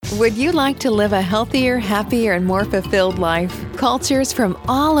Would you like to live a healthier, happier, and more fulfilled life? Cultures from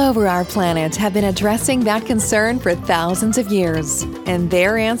all over our planet have been addressing that concern for thousands of years, and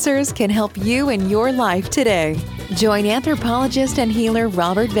their answers can help you in your life today. Join anthropologist and healer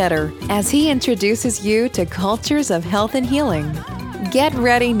Robert Vetter as he introduces you to cultures of health and healing. Get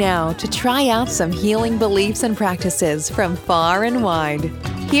ready now to try out some healing beliefs and practices from far and wide.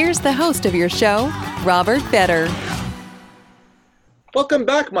 Here's the host of your show, Robert Vetter. Welcome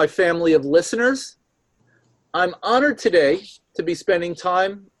back, my family of listeners. I'm honored today to be spending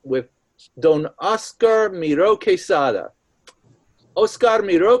time with Don Oscar Miró Quesada. Oscar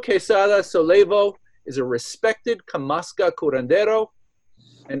Miró Quesada Solevo is a respected Kamasca curandero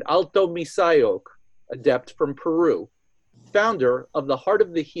and Alto Misayoc adept from Peru, founder of the Heart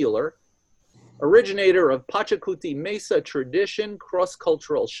of the Healer, originator of Pachacuti Mesa tradition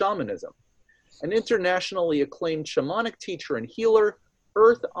cross-cultural shamanism, an internationally acclaimed shamanic teacher and healer,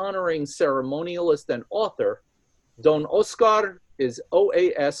 earth-honoring ceremonialist and author. Don Oscar is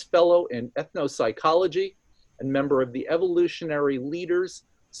OAS Fellow in Ethnopsychology and member of the Evolutionary Leaders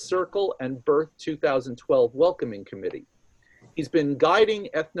Circle and Birth 2012 Welcoming Committee. He's been guiding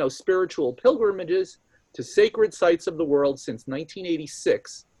ethno-spiritual pilgrimages to sacred sites of the world since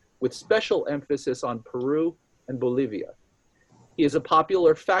 1986, with special emphasis on Peru and Bolivia. He is a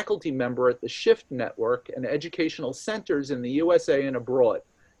popular faculty member at the Shift Network and educational centers in the USA and abroad,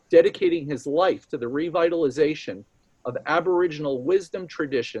 dedicating his life to the revitalization of Aboriginal wisdom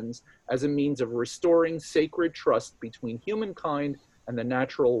traditions as a means of restoring sacred trust between humankind and the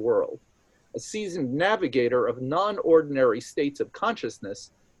natural world. A seasoned navigator of non-ordinary states of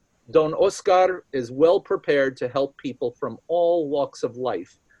consciousness, Don Oscar is well prepared to help people from all walks of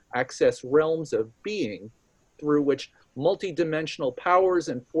life access realms of being through which multidimensional powers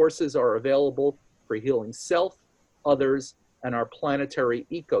and forces are available for healing self, others, and our planetary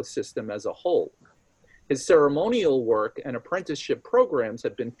ecosystem as a whole. His ceremonial work and apprenticeship programs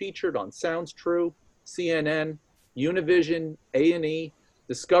have been featured on Sounds True, CNN, Univision, A&E,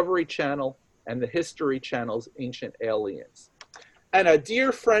 Discovery Channel, and the History Channel's Ancient Aliens. And a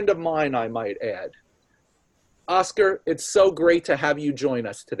dear friend of mine, I might add. Oscar, it's so great to have you join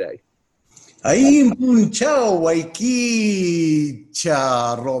us today. Ahí ciao waikicha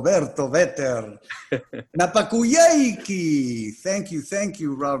Roberto Vetter. Napakuyaiki. Thank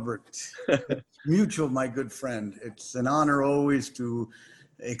you, Robert. Mutual, my good friend. It's an honor always to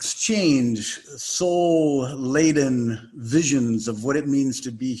exchange soul-laden visions of what it means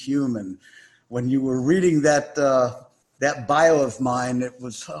to be human. When you were reading that bio of mine, it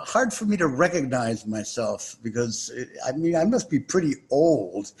was hard for me to recognize myself because, I must be pretty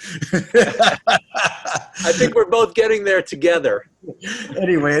old. I think we're both getting there together.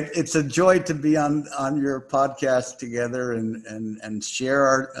 Anyway, it's a joy to be on your podcast together and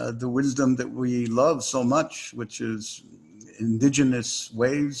share the wisdom that we love so much, which is indigenous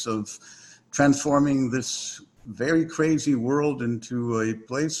ways of transforming this very crazy world into a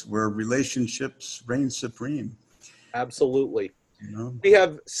place where relationships reign supreme. Absolutely. You know? We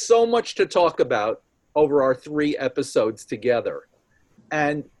have so much to talk about over our 3 episodes together.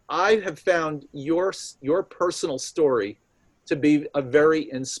 And I have found your personal story to be a very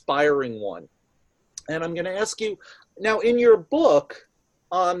inspiring one. And I'm going to ask you, now in your book,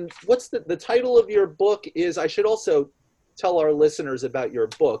 what's the title of your book is, I should also tell our listeners about your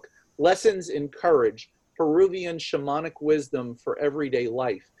book, Lessons in Courage, Peruvian Shamanic Wisdom for Everyday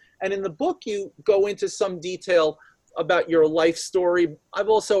Life. And in the book, you go into some detail about your life story. I've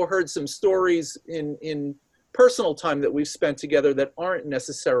also heard some stories in personal time that we've spent together that aren't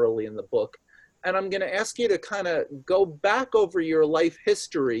necessarily in the book. And I'm going to ask you to kind of go back over your life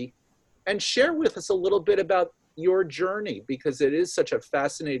history and share with us a little bit about your journey, because it is such a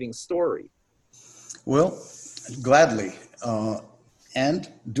fascinating story. Well, gladly. And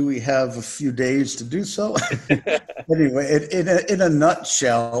do we have a few days to do so? Anyway, in a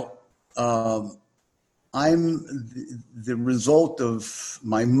nutshell, I'm the result of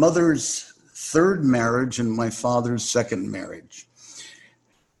my mother's 3rd marriage and my father's 2nd marriage.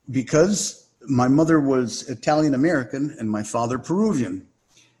 Because my mother was Italian American and my father Peruvian.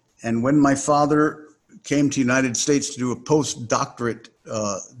 And when my father came to the United States to do a postdoctorate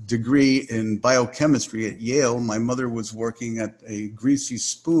degree in biochemistry at Yale, my mother was working at a greasy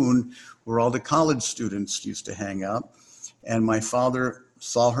spoon where all the college students used to hang out. And my father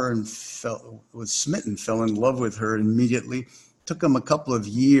saw her and was smitten, fell in love with her immediately. Took him a couple of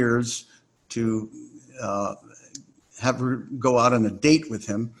years to have her go out on a date with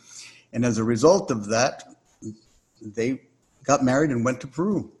him. And as a result of that, they got married and went to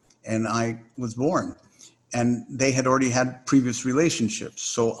Peru. And I was born. and they had already had previous relationships.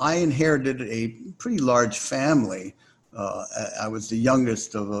 So I inherited a pretty large family. I was the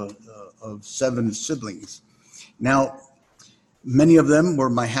youngest of 7 siblings. Now, many of them were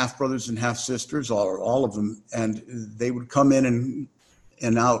my half brothers and half sisters, or all of them, and they would come in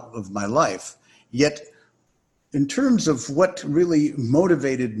and out of my life. Yet, in terms of what really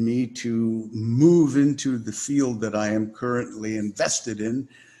motivated me to move into the field that I am currently invested in,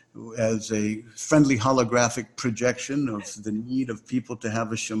 as a friendly holographic projection of the need of people to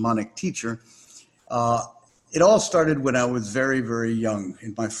have a shamanic teacher, it all started when I was very, very young,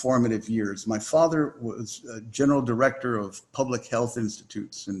 in my formative years. My father was general director of public health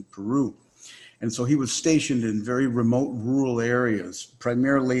institutes in Peru. And so he was stationed in very remote rural areas,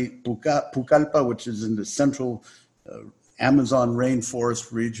 primarily Pucallpa, which is in the central Amazon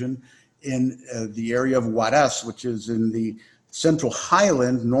rainforest region, in the area of Huaraz, which is in the central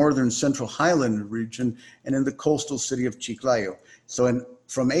highland, northern central highland region, and in the coastal city of Chiclayo. So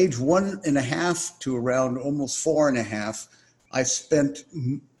from age 1.5 to around almost 4.5, I spent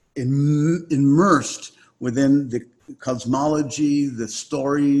immersed within the cosmology, the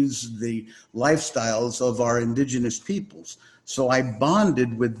stories, the lifestyles of our indigenous peoples. So I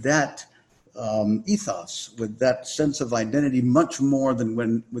bonded with that ethos, with that sense of identity, much more than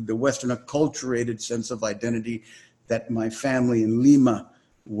with the Western acculturated sense of identity that my family in Lima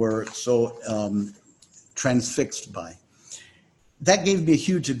were so transfixed by. That gave me a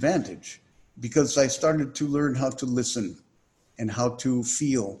huge advantage because I started to learn how to listen and how to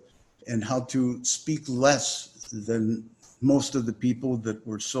feel and how to speak less than most of the people that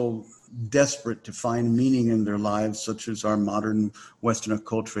were so desperate to find meaning in their lives, such as our modern Western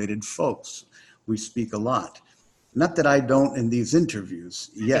acculturated folks. We speak a lot. Not that I don't in these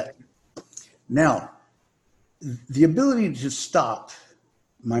interviews yet. Now, the ability to stop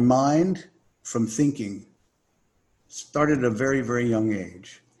my mind from thinking started at a very, very young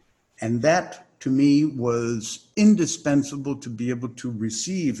age. And that, to me, was indispensable to be able to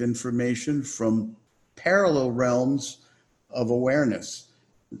receive information from parallel realms of awareness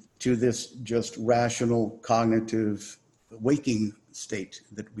to this just rational, cognitive, waking state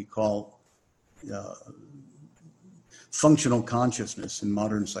that we call functional consciousness in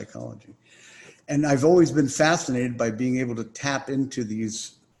modern psychology. And I've always been fascinated by being able to tap into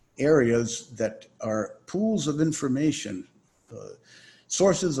these areas that are pools of information,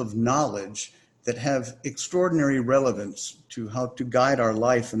 sources of knowledge that have extraordinary relevance to how to guide our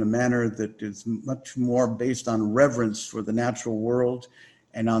life in a manner that is much more based on reverence for the natural world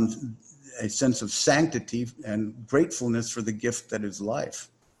and on a sense of sanctity and gratefulness for the gift that is life.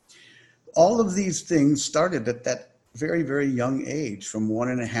 All of these things started at that very, very young age, from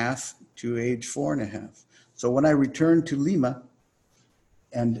 1.5 to age 4.5. So when I returned to Lima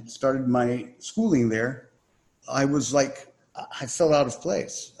and started my schooling there, I was like, I fell out of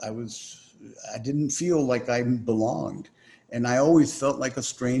place. I didn't feel like I belonged. And I always felt like a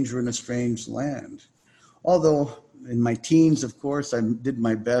stranger in a strange land. Although in my teens, of course, I did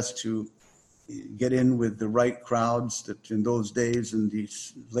my best to get in with the right crowds that in those days, in the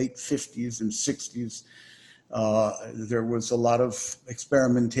late 50s and 60s, there was a lot of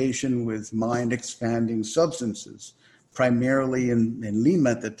experimentation with mind-expanding substances. Primarily in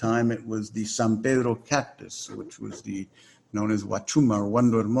Lima at the time, it was the San Pedro cactus, which was known as Huachuma or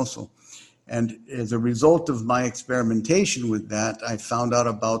Huando Hermoso. And as a result of my experimentation with that, I found out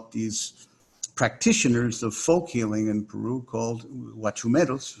about these practitioners of folk healing in Peru called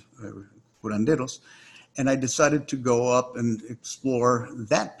Huachumeros, curanderos, and I decided to go up and explore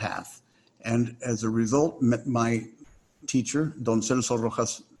that path. And as a result, met my teacher, Don Celso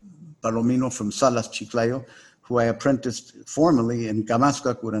Rojas Palomino from Salas, Chiclayo, who I apprenticed formally in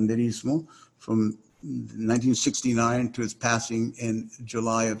Camasca curanderismo from 1969 to his passing in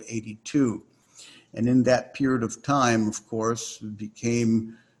July of '82. And in that period of time, of course,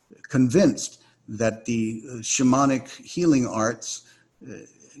 became convinced that the shamanic healing arts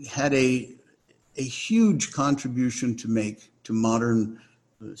had a huge contribution to make to modern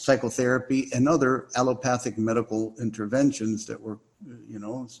psychotherapy and other allopathic medical interventions that were,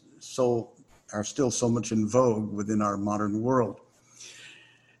 are still so much in vogue within our modern world.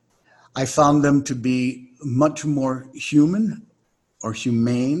 I found them to be much more human or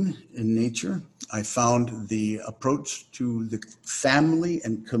humane in nature. I found the approach to the family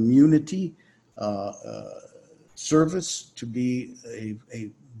and community service to be a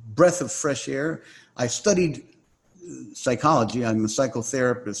breath of fresh air. I studied psychology. I'm a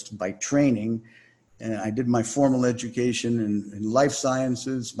psychotherapist by training, and I did my formal education in life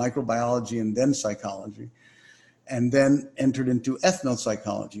sciences, microbiology, and then psychology. and then entered into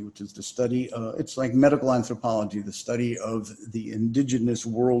ethnopsychology, which is the study, it's like medical anthropology, the study of the indigenous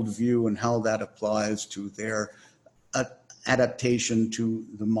worldview and how that applies to their adaptation to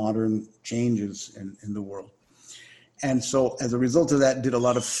the modern changes in the world. And so as a result of that, did a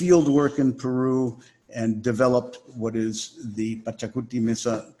lot of field work in Peru and developed what is the Pachacuti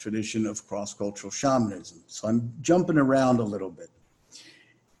Mesa tradition of cross-cultural shamanism. So I'm jumping around a little bit.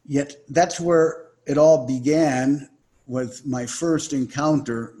 Yet that's where it all began, with my first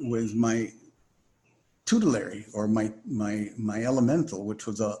encounter with my tutelary, or my elemental, which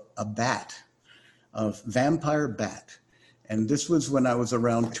was a bat, a vampire bat. And this was when I was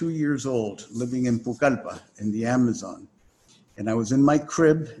around 2 years old, living in Pucallpa in the Amazon. And I was in my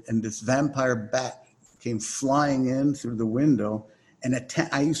crib, and this vampire bat came flying in through the window. And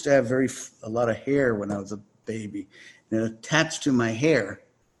I used to have a lot of hair when I was a baby, and it attached to my hair.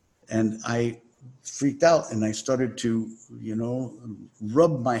 And I freaked out, and I started to,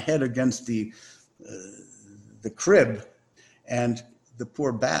 rub my head against the crib, and the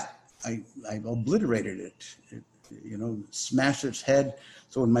poor bat, I obliterated it. Smashed its head.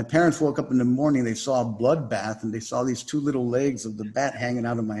 So when my parents woke up in the morning, they saw a bloodbath, and they saw these two little legs of the bat hanging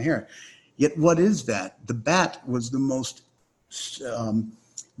out of my hair. Yet what is that? The bat was the most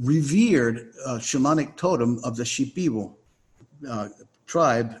revered shamanic totem of the Shipibo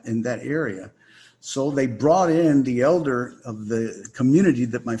tribe in that area. So they brought in the elder of the community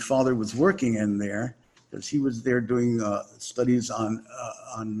that my father was working in there, because he was there doing studies on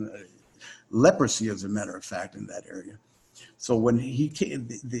leprosy, as a matter of fact, in that area. So when he came,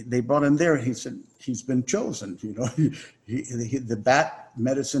 they brought him there. He said, he's been chosen. The bat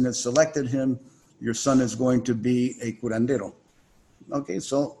medicine has selected him. Your son is going to be a curandero. Okay,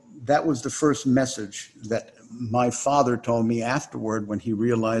 so that was the first message that my father told me afterward, when he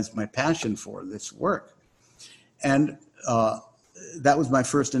realized my passion for this work. And that was my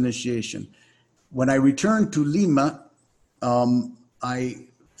first initiation. When I returned to Lima, I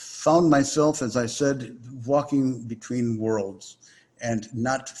found myself, as I said, walking between worlds and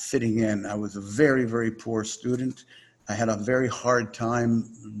not fitting in. I was a very, very poor student. I had a very hard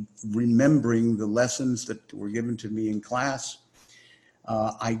time remembering the lessons that were given to me in class.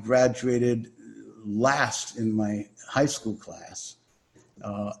 I graduated last in my high school class.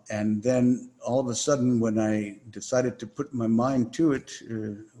 And then all of a sudden, when I decided to put my mind to it,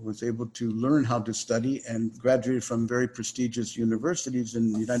 was able to learn how to study and graduated from very prestigious universities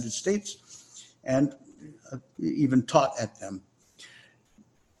in the United States, and even taught at them.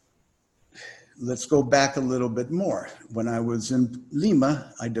 Let's go back a little bit more. When I was in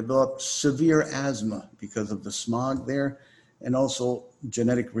Lima, I developed severe asthma because of the smog there, and also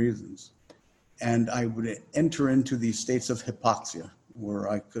genetic reasons. And I would enter into these states of hypoxia,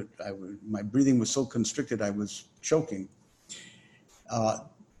 where my breathing was so constricted, I was choking.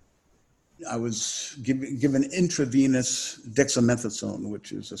 I was given intravenous dexamethasone,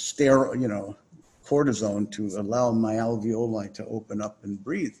 which is a steroid, cortisone, to allow my alveoli to open up and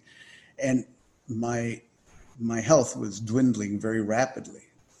breathe. And my health was dwindling very rapidly.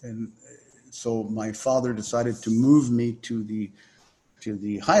 And so my father decided to move me to the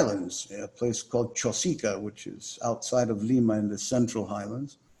highlands, a place called Chosica, which is outside of Lima in the Central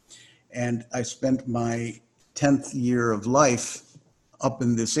Highlands. And I spent my 10th year of life up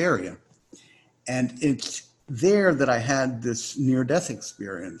in this area. And it's there that I had this near-death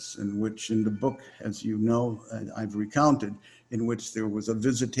experience, in which, in the book, as you know, I've recounted, in which there was a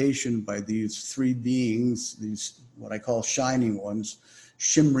visitation by these three beings, these what I call shining ones,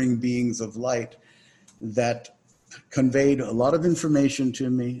 shimmering beings of light, that conveyed a lot of information to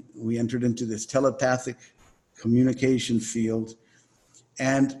me. We entered into this telepathic communication field,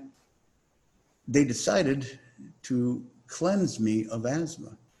 and they decided to cleanse me of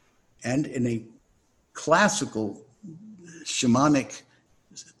asthma. And in a classical shamanic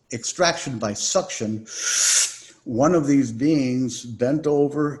extraction by suction, one of these beings bent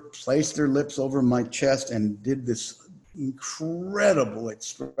over, placed their lips over my chest, and did this incredible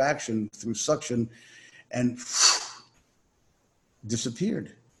extraction through suction, and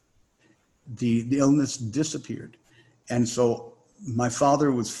disappeared. The illness disappeared. And so my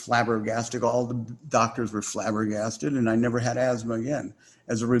father was flabbergasted. All the doctors were flabbergasted, and I never had asthma again.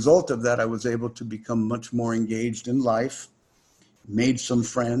 As a result of that, I was able to become much more engaged in life, made some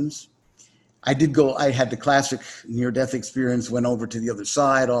friends. I had the classic near-death experience, went over to the other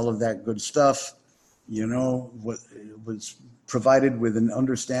side, all of that good stuff, was provided with an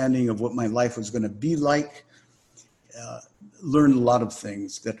understanding of what my life was going to be like. Learned a lot of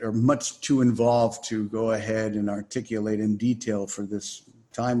things that are much too involved to go ahead and articulate in detail for this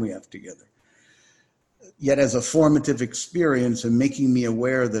time we have together. yet as a formative experience and making me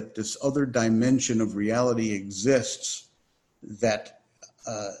aware that this other dimension of reality exists that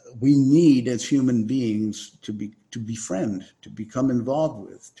we need as human beings to befriend, to become involved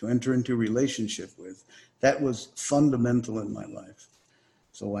with, to enter into relationship with. That was fundamental in my life.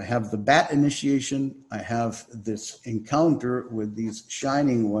 So I have the bat initiation, I have this encounter with these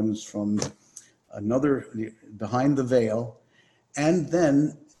shining ones from another, behind the veil, and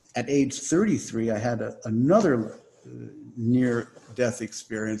then at age 33, I had another near-death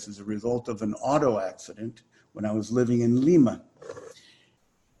experience as a result of an auto accident when I was living in Lima,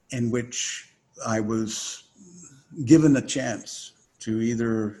 in which I was given a chance to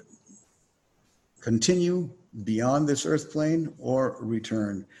either continue beyond this earth plane or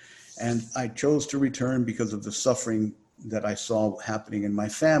return. And I chose to return because of the suffering that I saw happening in my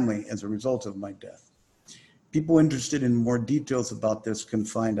family as a result of my death. People interested in more details about this can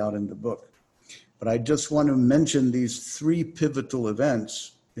find out in the book. But I just want to mention these three pivotal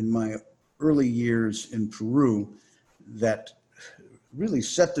events in my early years in Peru that really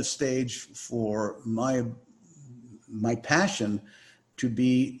set the stage for my passion to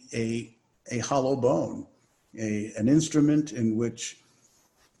be a hollow bone, an instrument in which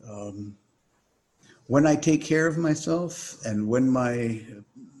when I take care of myself and when my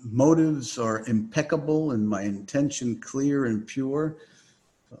motives are impeccable and my intention clear and pure,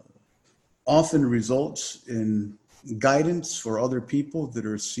 often results in guidance for other people that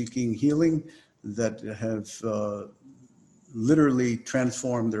are seeking healing, that have literally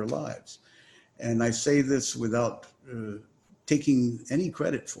transformed their lives. And I say this without taking any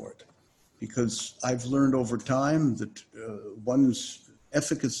credit for it, because I've learned over time that one's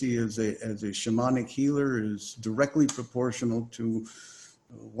efficacy as a shamanic healer is directly proportional to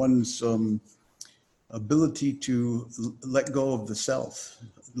one's ability to let go of the self,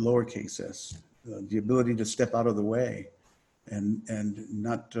 lowercase s, the ability to step out of the way and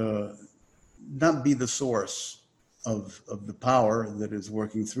not be the source of the power that is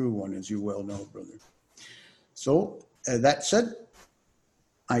working through one, as you well know, brother. So that said,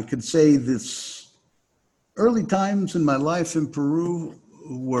 I could say this early times in my life in Peru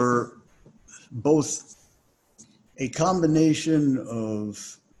were both a combination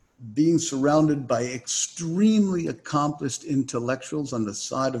of being surrounded by extremely accomplished intellectuals on the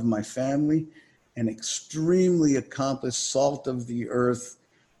side of my family and extremely accomplished salt of the earth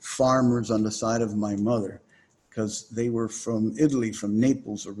farmers on the side of my mother, because they were from Italy, from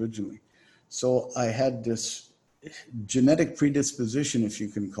Naples originally. So I had this genetic predisposition, if you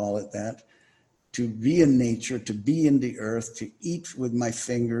can call it that, to be in nature, to be in the earth, to eat with my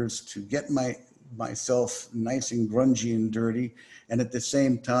fingers, to get myself nice and grungy and dirty, and at the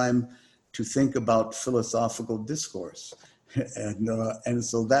same time to think about philosophical discourse. And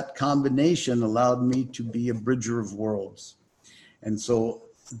so that combination allowed me to be a bridger of worlds. And so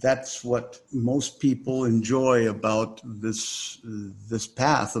that's what most people enjoy about this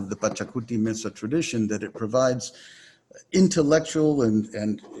path of the Pachacuti Mesa tradition, that it provides intellectual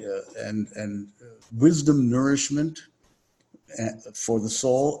and wisdom nourishment for the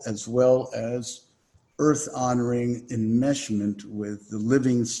soul, as well as earth honoring enmeshment with the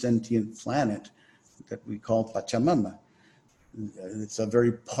living sentient planet that we call Pachamama. It's a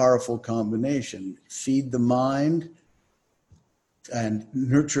very powerful combination. Feed the mind and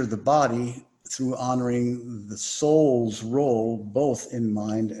nurture the body through honoring the soul's role both in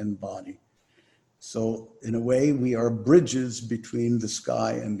mind and body. So in a way, we are bridges between the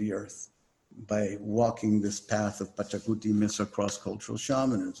sky and the earth by walking this path of Pachacuti Mesa cross-cultural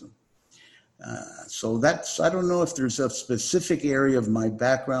shamanism. So that's, I don't know if there's a specific area of my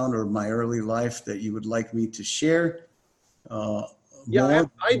background or my early life that you would like me to share. Yeah,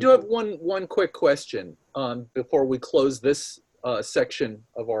 I do have one quick question before we close this section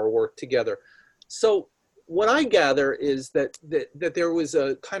of our work together. So what I gather is that there was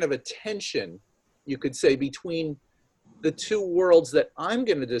a kind of a tension, you could say, between the two worlds that I'm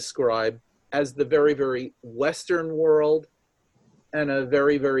going to describe as the very, very Western world and a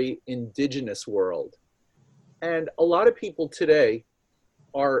very, very indigenous world. And a lot of people today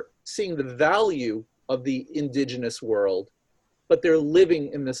are seeing the value of the indigenous world, but they're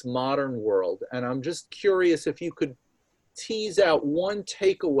living in this modern world. And I'm just curious if you could tease out one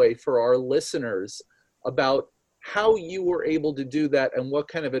takeaway for our listeners about how you were able to do that and what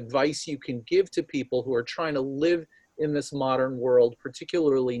kind of advice you can give to people who are trying to live in this modern world,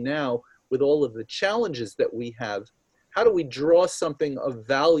 particularly now with all of the challenges that we have. How do we draw something of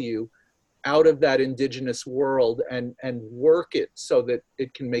value out of that indigenous world and work it so that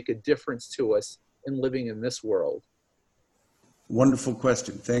it can make a difference to us in living in this world? Wonderful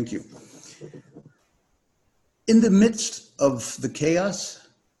question. Thank you. In the midst of the chaos,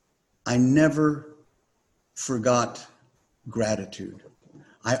 I never forgot gratitude.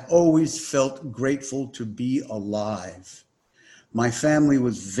 I always felt grateful to be alive. My family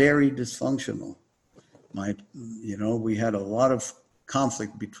was very dysfunctional. We had a lot of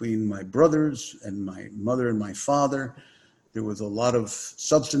conflict between my brothers and my mother and my father. There was a lot of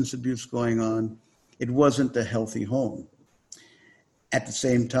substance abuse going on. It wasn't a healthy home. At the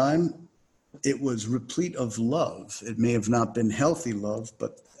same time, it was replete of love. It may have not been healthy love,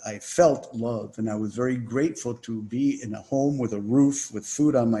 but I felt love, and I was very grateful to be in a home with a roof, with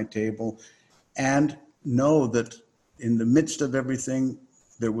food on my table, and know that in the midst of everything,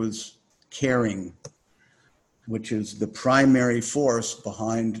 there was caring, which is the primary force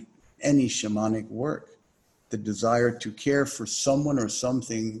behind any shamanic work. The desire to care for someone or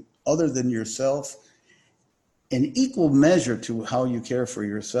something other than yourself, in equal measure to how you care for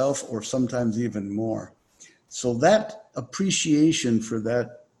yourself, or sometimes even more. So that appreciation for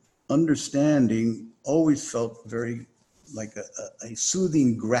that understanding always felt very like a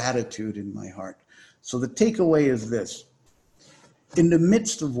soothing gratitude in my heart. So the takeaway is this: in the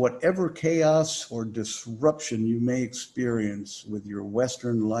midst of whatever chaos or disruption you may experience with your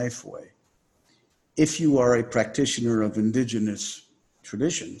Western lifeway, if you are a practitioner of indigenous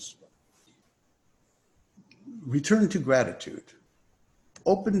traditions, return to gratitude.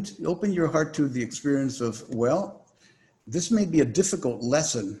 Open your heart to the experience of, well, this may be a difficult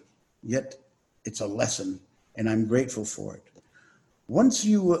lesson, yet it's a lesson, and I'm grateful for it. Once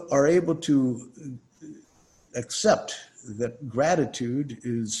you are able to accept that gratitude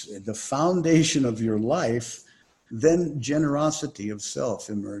is the foundation of your life, then generosity of self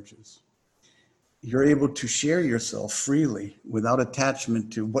emerges. You're able to share yourself freely without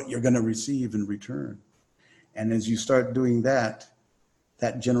attachment to what you're going to receive in return. And as you start doing that,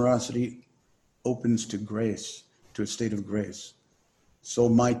 that generosity opens to grace, to a state of grace. So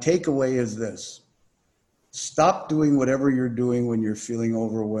my takeaway is this: stop doing whatever you're doing when you're feeling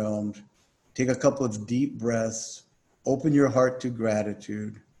overwhelmed. Take a couple of deep breaths, open your heart to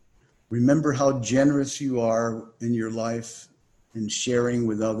gratitude. Remember how generous you are in your life in sharing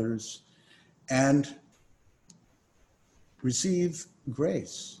with others, and receive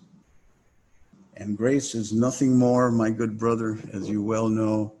grace. And grace is nothing more, my good brother, as you well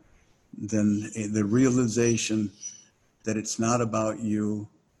know, than the realization that it's not about you,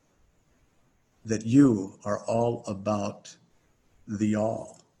 that you are all about the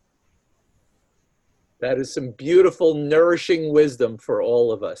all. That is some beautiful, nourishing wisdom for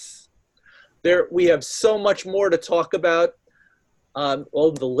all of us. We have so much more to talk about.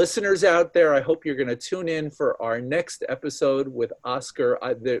 All the listeners out there, I hope you're going to tune in for our next episode with Oscar.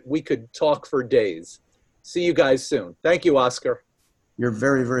 We could talk for days. See you guys soon. Thank you, Oscar. You're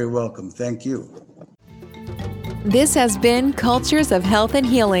very, very welcome. Thank you. This has been Cultures of Health and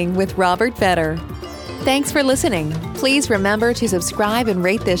Healing with Robert Vetter. Thanks for listening. Please remember to subscribe and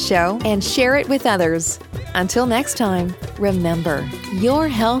rate this show and share it with others. Until next time, remember, your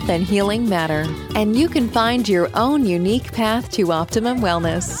health and healing matter, and you can find your own unique path to optimum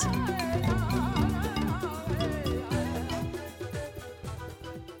wellness.